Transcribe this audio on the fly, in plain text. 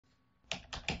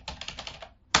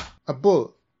a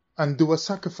bull and do a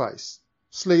sacrifice,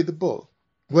 slay the bull,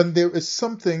 when there is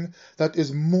something that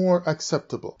is more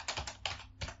acceptable.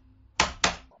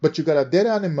 But you got a dead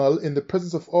animal in the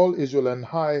presence of all Israel and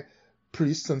high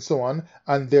priests and so on,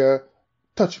 and they're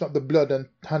touching up the blood and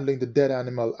handling the dead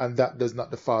animal, and that does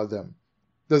not defile them.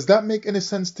 Does that make any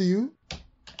sense to you?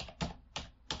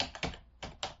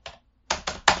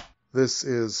 This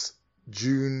is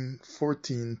June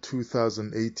 14,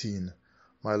 2018.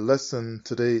 My lesson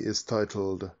today is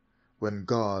titled, When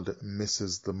God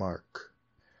Misses the Mark.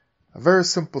 A very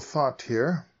simple thought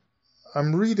here.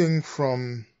 I'm reading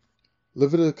from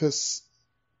Leviticus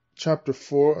chapter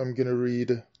 4. I'm going to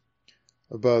read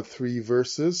about 3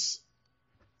 verses.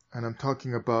 And I'm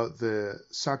talking about the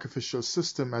sacrificial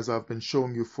system, as I've been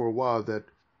showing you for a while, that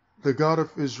the God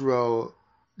of Israel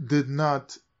did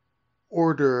not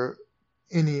order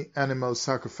any animal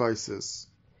sacrifices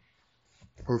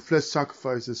or flesh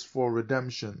sacrifices for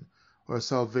redemption or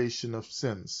salvation of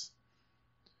sins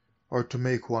or to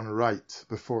make one right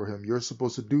before him. You're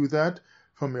supposed to do that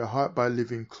from your heart by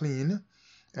living clean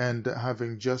and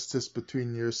having justice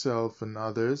between yourself and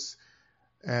others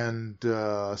and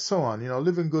so on,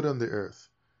 living good on the earth.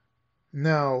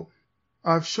 Now,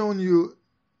 I've shown you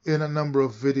in a number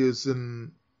of videos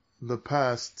in the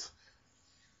past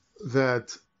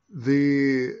that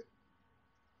the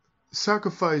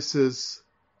sacrifices,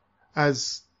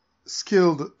 as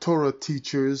skilled Torah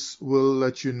teachers will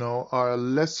let you know, are a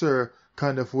lesser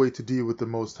kind of way to deal with the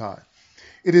Most High.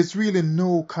 It is really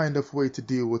no kind of way to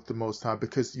deal with the Most High,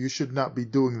 because you should not be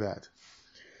doing that.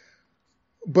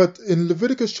 But in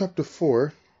Leviticus chapter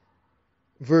 4,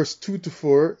 verse 2 to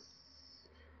 4,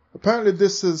 apparently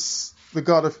this is the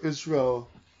God of Israel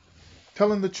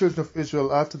telling the children of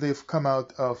Israel after they've come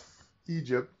out of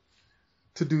Egypt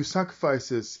to do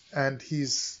sacrifices, and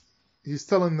he's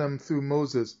telling them through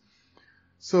Moses.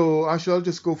 So I'll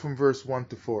just go from verse 1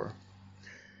 to 4.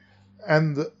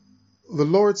 And the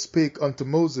Lord spake unto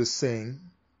Moses, saying,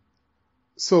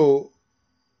 so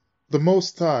the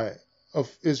Most High of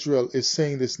Israel is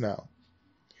saying this now.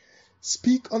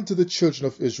 Speak unto the children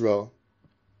of Israel,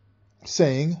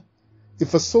 saying,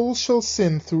 if a soul shall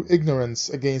sin through ignorance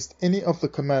against any of the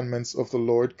commandments of the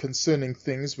Lord concerning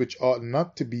things which ought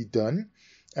not to be done,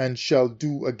 and shall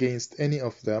do against any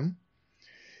of them,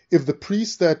 if the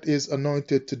priest that is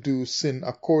anointed to do sin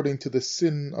according to the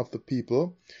sin of the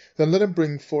people, then let him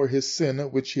bring for his sin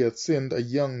which he hath sinned a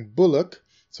young bullock,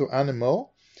 so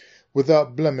animal,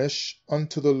 without blemish,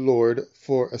 unto the Lord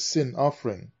for a sin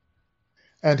offering.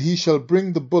 And he shall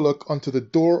bring the bullock unto the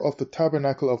door of the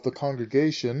tabernacle of the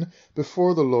congregation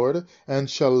before the Lord, and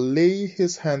shall lay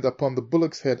his hand upon the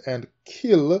bullock's head and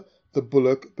kill the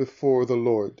bullock before the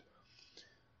Lord.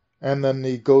 And then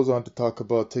he goes on to talk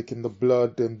about taking the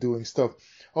blood and doing stuff.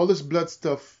 All this blood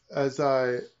stuff, as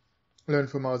I learned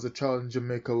from when I was a child in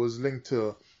Jamaica, was linked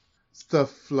to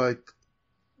stuff like,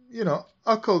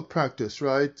 occult practice,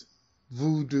 right?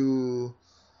 Voodoo,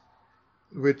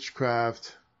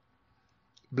 witchcraft,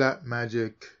 black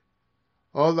magic,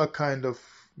 all that kind of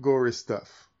gory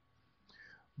stuff.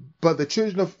 But the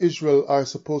children of Israel are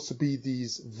supposed to be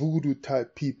these voodoo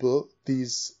type people,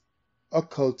 these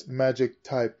occult magic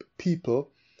type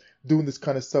people, doing this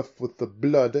kind of stuff with the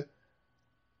blood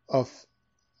of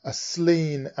a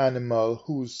slain animal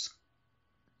whose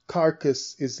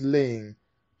carcass is laying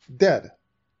dead.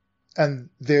 And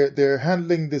they're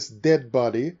handling this dead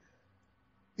body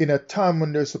in a time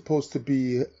when they're supposed to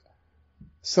be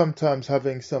sometimes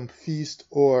having some feast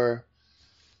or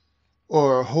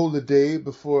holy day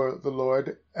before the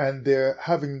Lord, and they're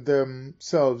having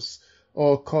themselves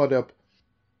all caught up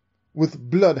with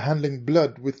blood, handling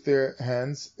blood with their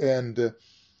hands, and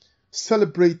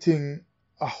celebrating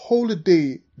a holy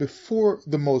day before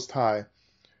the Most High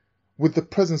with the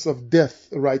presence of death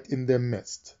right in their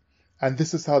midst. And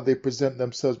this is how they present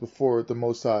themselves before the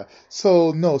Most High.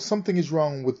 So, no, something is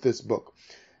wrong with this book.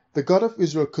 The God of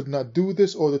Israel could not do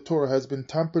this, or the Torah has been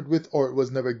tampered with, or it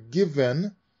was never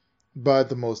given by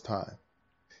the Most High.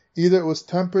 Either it was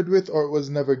tampered with, or it was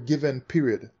never given,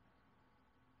 period.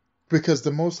 Because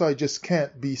the Most High just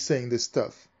can't be saying this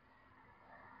stuff.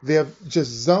 They have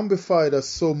just zombified us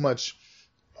so much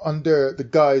under the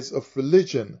guise of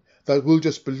religion that we'll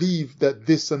just believe that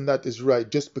this and that is right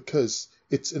just because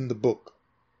it's in the book.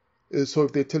 So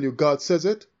if they tell you God says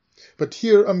it, but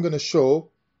here I'm going to show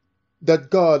that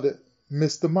God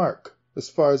missed the mark, as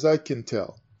far as I can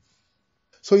tell.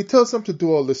 So he tells them to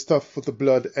do all this stuff with the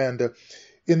blood, and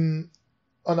on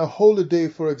a holy day,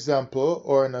 for example,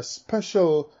 or in a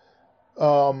special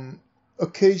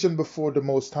occasion before the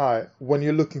Most High, when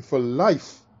you're looking for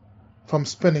life from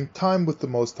spending time with the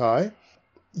Most High,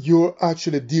 you're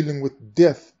actually dealing with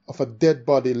death of a dead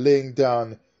body laying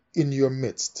down in your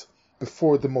midst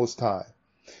before the Most High.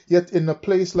 Yet in a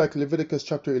place like Leviticus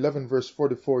chapter 11 verse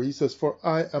 44, he says, "For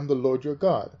I am the Lord your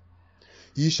God.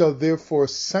 Ye shall therefore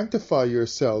sanctify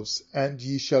yourselves, and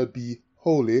ye shall be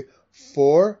holy,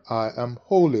 for I am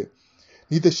holy.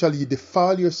 Neither shall ye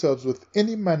defile yourselves with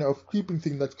any manner of creeping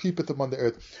thing that creepeth upon the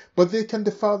earth." But they can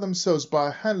defile themselves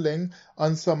by handling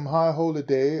on some high holy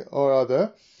day or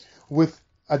other with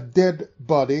a dead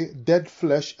body, dead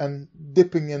flesh, and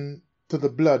dipping into the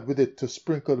blood with it to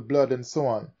sprinkle the blood and so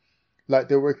on, like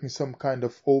they're working some kind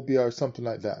of obia or something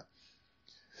like that.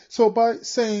 So by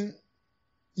saying,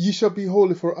 "Ye shall be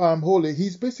holy, for I am holy,"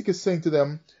 he's basically saying to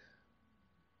them,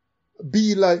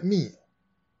 be like me.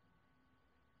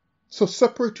 So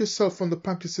separate yourself from the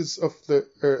practices of the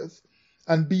earth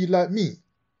and be like me.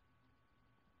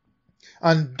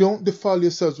 And don't defile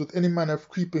yourselves with any manner of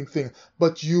creeping thing,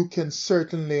 but you can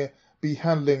certainly be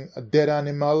handling a dead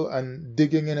animal and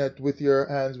digging in it with your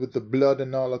hands with the blood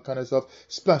and all that kind of stuff,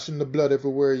 splashing the blood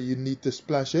everywhere you need to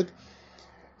splash it.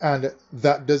 And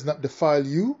that does not defile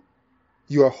you.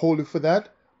 You are holy for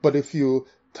that. But if you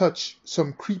touch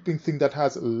some creeping thing that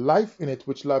has life in it,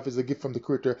 which life is a gift from the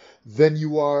Creator, then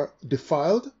you are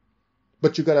defiled.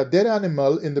 But you got a dead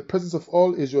animal in the presence of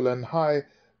all Israel and high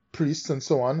priests and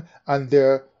so on, and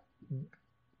they're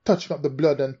touching up the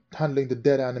blood and handling the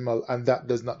dead animal, and that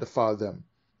does not defile them.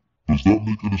 Does that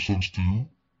make any sense to you?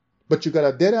 But you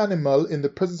got a dead animal in the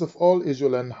presence of all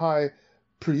Israel and high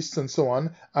priests and so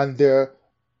on, and they're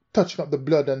touching up the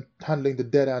blood and handling the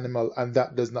dead animal, and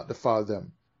that does not defile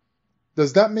them.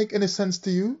 Does that make any sense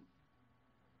to you?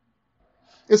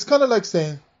 It's kind of like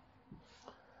saying,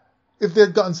 if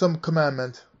they'd gotten some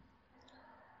commandment,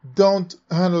 don't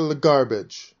handle the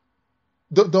garbage.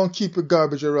 Don't keep your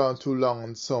garbage around too long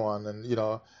and so on, and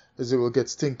as it will get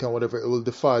stink and whatever, it will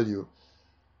defile you.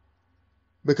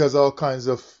 Because all kinds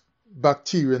of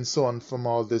bacteria and so on from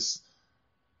all this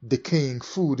decaying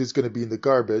food is going to be in the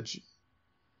garbage.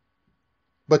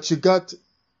 But you got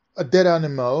a dead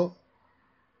animal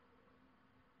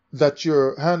that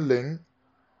you're handling,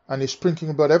 and you're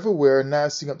sprinkling blood everywhere,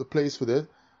 nasting up the place with it,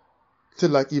 till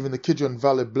like even the Kidron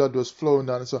Valley blood was flowing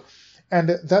down and so on. And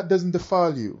that doesn't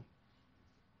defile you.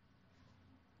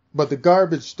 But the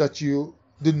garbage that you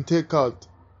didn't take out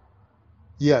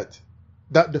yet,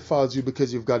 that defiles you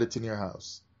because you've got it in your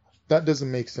house. That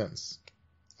doesn't make sense.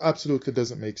 Absolutely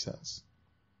doesn't make sense.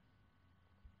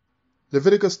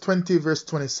 Leviticus 20 verse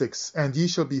 26, "And ye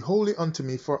shall be holy unto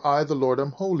me, for I the Lord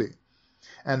am holy,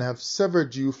 and have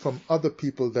severed you from other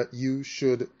people that you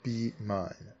should be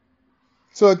mine."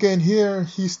 So again, here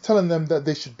he's telling them that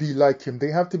they should be like him.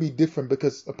 They have to be different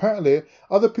because apparently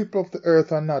other people of the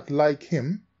earth are not like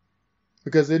him,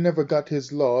 because they never got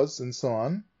his laws and so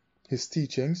on, his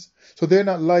teachings. So they're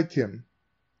not like him.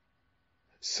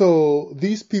 So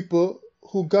these people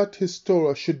who got his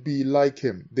Torah should be like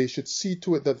him. They should see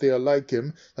to it that they are like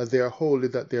him, that they are holy,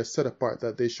 that they are set apart,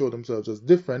 that they show themselves as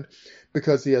different,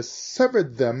 because he has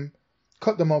severed them,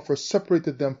 cut them off, or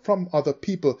separated them from other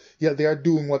people, yet they are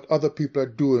doing what other people are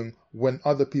doing when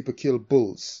other people kill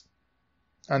bulls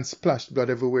and splash blood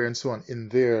everywhere and so on in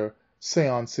their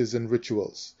seances and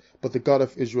rituals. But the God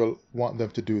of Israel wants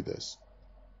them to do this.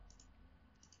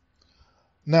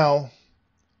 Now,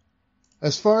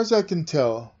 as far as I can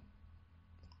tell,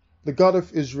 the God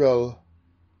of Israel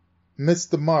missed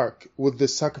the mark with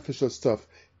this sacrificial stuff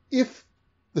if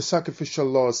the sacrificial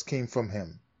laws came from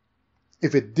him.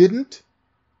 If it didn't,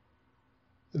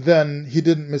 then he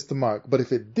didn't miss the mark. But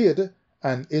if it did,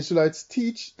 and Israelites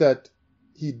teach that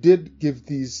he did give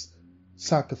these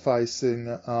sacrificing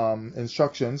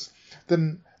instructions,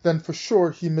 then for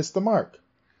sure he missed the mark.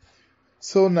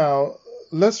 So now,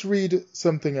 let's read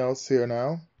something else here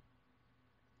now.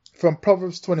 From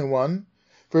Proverbs 21,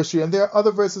 verse 3. And there are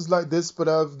other verses like this, but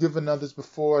I've given others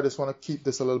before. I just want to keep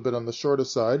this a little bit on the shorter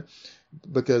side,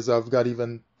 because I've got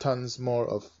even tons more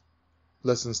of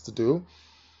lessons to do.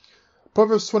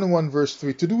 Proverbs 21, verse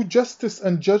 3. "To do justice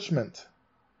and judgment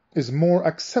is more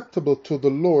acceptable to the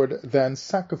Lord than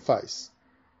sacrifice,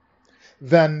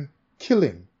 than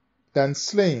killing, than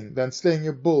slaying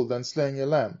your bull, than slaying your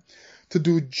lamb." To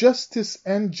do justice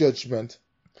and judgment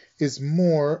is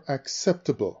more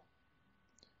acceptable.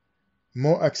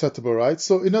 More acceptable, right?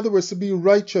 So in other words, to be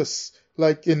righteous,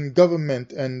 like in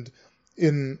government and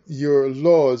in your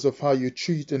laws of how you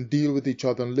treat and deal with each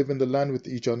other and live in the land with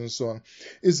each other and so on,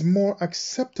 is more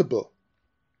acceptable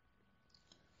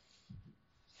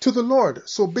to the Lord.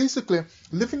 So basically,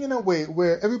 living in a way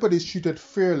where everybody is treated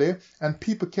fairly and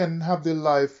people can have their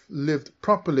life lived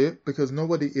properly, because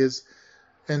nobody is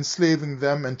enslaving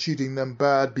them and treating them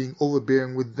bad, being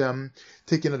overbearing with them,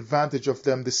 taking advantage of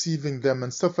them, deceiving them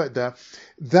and stuff like that,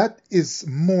 that is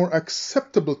more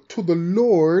acceptable to the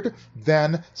Lord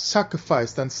than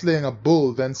sacrifice, than slaying a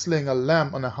bull, than slaying a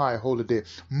lamb on a high holy day.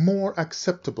 More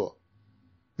acceptable.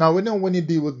 Now we know when you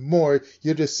deal with more,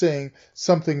 you're just saying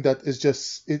something that is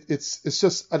just, it's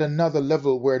just at another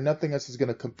level where nothing else is going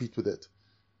to compete with it.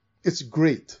 It's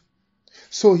great.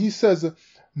 So he says,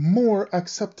 more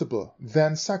acceptable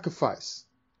than sacrifice.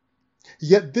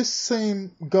 Yet this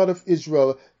same God of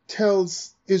Israel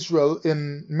tells Israel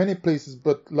in many places,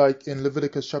 but like in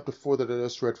Leviticus chapter 4 that I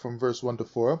just read from verse 1 to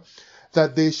 4,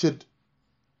 that they should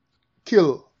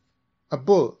kill a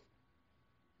bull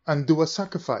and do a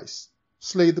sacrifice,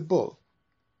 slay the bull,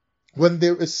 when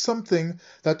there is something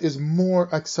that is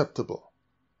more acceptable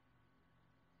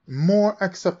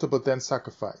than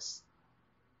sacrifice.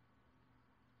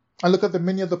 And look at the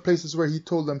many other places where he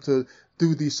told them to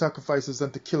do these sacrifices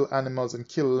and to kill animals and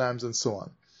kill lambs and so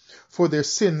on, for their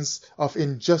sins of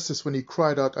injustice when he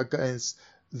cried out against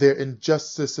their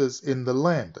injustices in the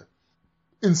land.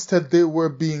 Instead, they were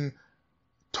being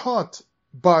taught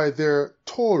by their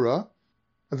Torah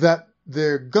that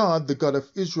their God, the God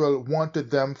of Israel, wanted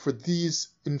them for these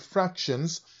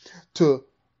infractions to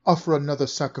offer another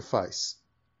sacrifice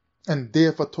and Day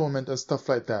of Atonement and stuff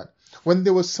like that, when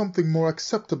there was something more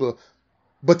acceptable,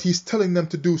 but he's telling them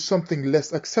to do something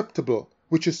less acceptable,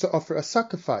 which is to offer a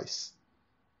sacrifice.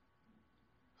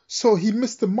 So he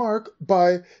missed the mark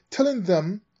by telling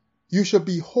them, you shall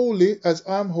be holy as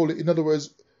I am holy. In other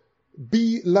words,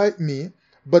 be like me.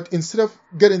 But instead of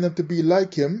getting them to be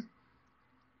like him,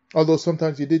 although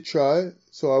sometimes he did try,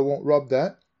 so I won't rob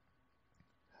that,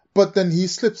 but then he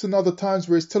slips in other times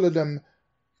where he's telling them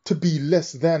to be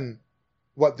less than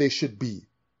what they should be.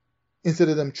 Instead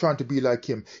of them trying to be like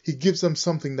him, he gives them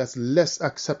something that's less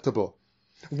acceptable.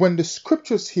 When the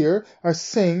scriptures here are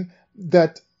saying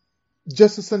that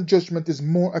justice and judgment is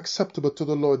more acceptable to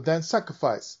the Lord than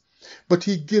sacrifice, but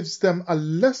he gives them a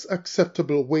less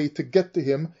acceptable way to get to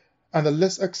him and a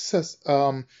less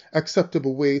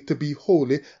acceptable way to be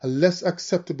holy, a less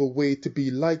acceptable way to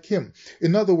be like him.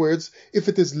 In other words, if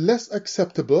it is less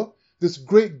acceptable, this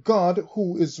great God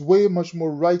who is way much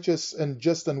more righteous and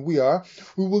just than we are,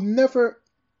 we will never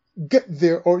get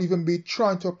there or even be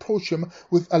trying to approach him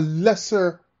with a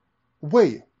lesser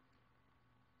way.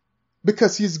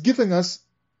 Because he's giving us,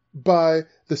 by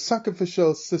the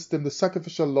sacrificial system, the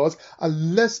sacrificial laws, a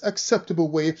less acceptable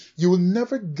way. You will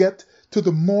never get to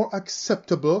the more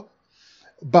acceptable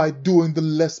by doing the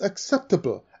less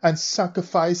acceptable. And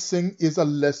sacrificing is a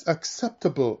less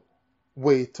acceptable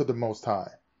way to the Most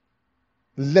High.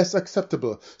 Less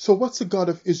acceptable. So what's the God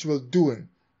of Israel doing?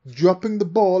 Dropping the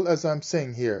ball, as I'm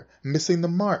saying here, missing the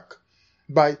mark,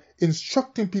 by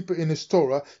instructing people in his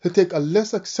Torah to take a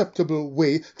less acceptable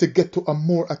way to get to a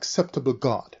more acceptable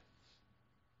God.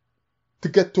 To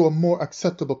get to a more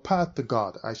acceptable path to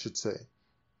God, I should say.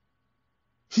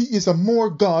 He is a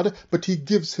more God, but he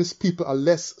gives his people a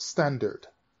less standard.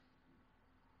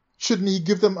 Shouldn't he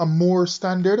give them a more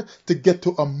standard to get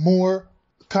to a more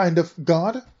kind of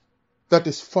God that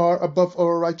is far above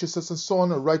our righteousness and so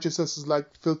on? Our righteousness is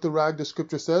like filthy rag, the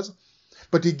scripture says.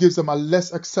 But he gives them a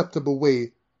less acceptable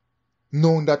way,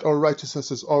 knowing that our righteousness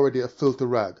is already a filthy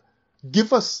rag.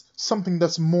 Give us something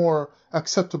that's more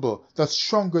acceptable, that's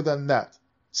stronger than that,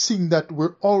 seeing that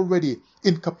we're already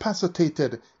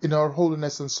incapacitated in our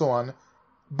holiness and so on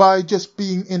by just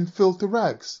being in filthy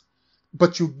rags.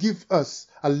 But you give us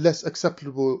a less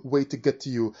acceptable way to get to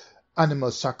you,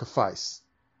 animal sacrifice.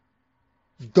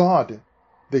 God,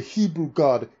 the Hebrew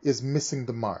God, is missing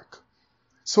the mark.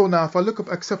 So now if I look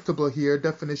up acceptable here,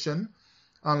 definition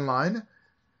online,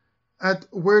 at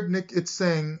Wordnik it's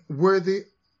saying worthy,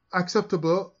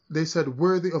 acceptable, they said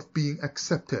worthy of being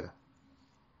accepted.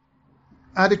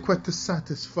 Adequate to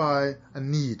satisfy a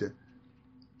need.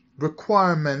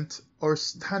 Requirement or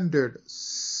standard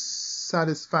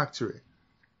satisfactory.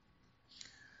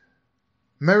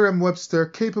 Merriam-Webster,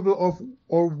 capable of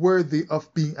or worthy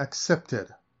of being accepted.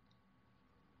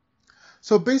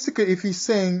 So basically if he's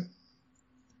saying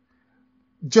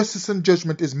justice and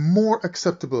judgment is more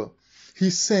acceptable,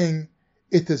 he's saying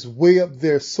it is way up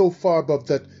there, so far above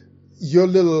that your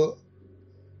little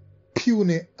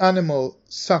puny animal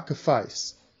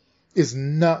sacrifice is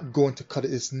not going to cut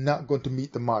it, it's not going to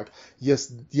meet the mark.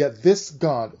 Yes, yet this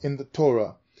God in the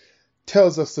Torah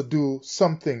tells us to do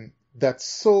something that's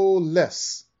so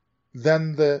less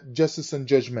than the justice and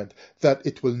judgment that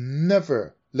it will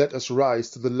never let us rise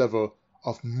to the level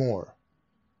of more.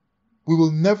 We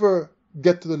will never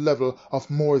get to the level of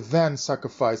more than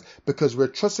sacrifice, because we're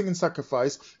trusting in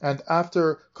sacrifice, and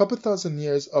after a couple thousand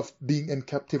years of being in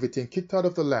captivity and kicked out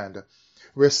of the land,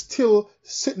 we're still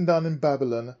sitting down in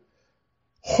Babylon,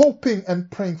 hoping and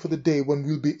praying for the day when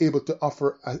we'll be able to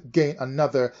offer again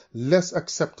another less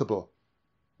acceptable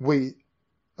way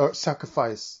or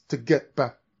sacrifice to get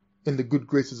back in the good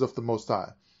graces of the Most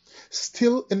High.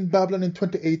 Still in Babylon in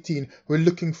 2018, we're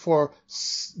looking for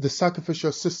the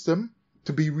sacrificial system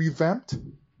to be revamped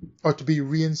or to be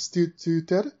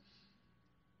reinstituted.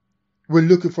 We're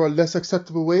looking for a less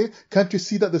acceptable way. Can't you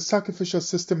see that the sacrificial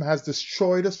system has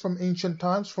destroyed us from ancient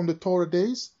times, from the Torah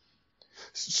days?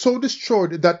 So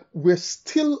destroyed that we're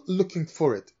still looking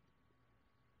for it,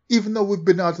 even though we've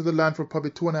been out of the land for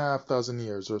probably 2,500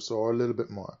 years or so, or a little bit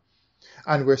more.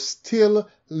 And we're still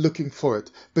looking for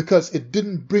it because it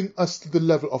didn't bring us to the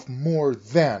level of more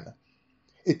than.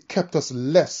 It kept us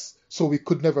less, so we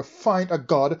could never find a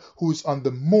God who's on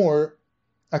the more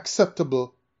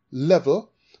acceptable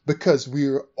level, because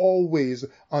we're always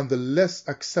on the less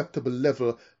acceptable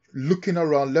level, looking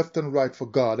around left and right for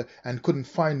God and couldn't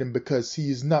find him because he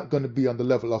is not going to be on the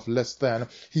level of less than.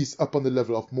 He's up on the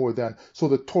level of more than. So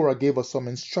the Torah gave us some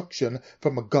instruction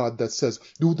from a God that says,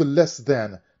 do the less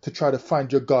than to try to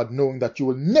find your God, knowing that you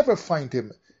will never find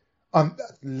him on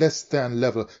that less than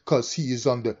level because he is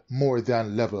on the more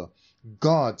than level.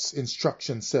 God's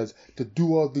instruction says to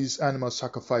do all these animal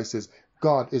sacrifices.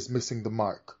 God is missing the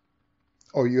mark.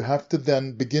 Or you have to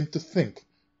then begin to think,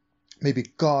 maybe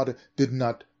God did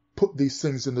not put these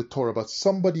things in the Torah, but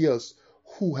somebody else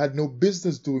who had no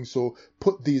business doing so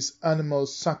put these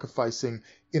animals sacrificing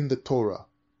in the Torah.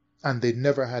 And they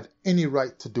never had any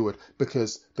right to do it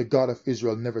because the God of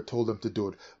Israel never told them to do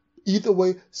it. Either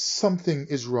way, something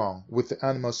is wrong with the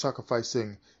animal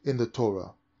sacrificing in the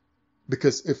Torah.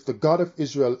 Because if the God of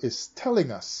Israel is telling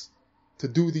us to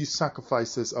do these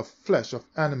sacrifices of flesh, of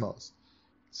animals,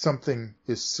 something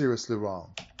is seriously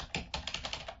wrong.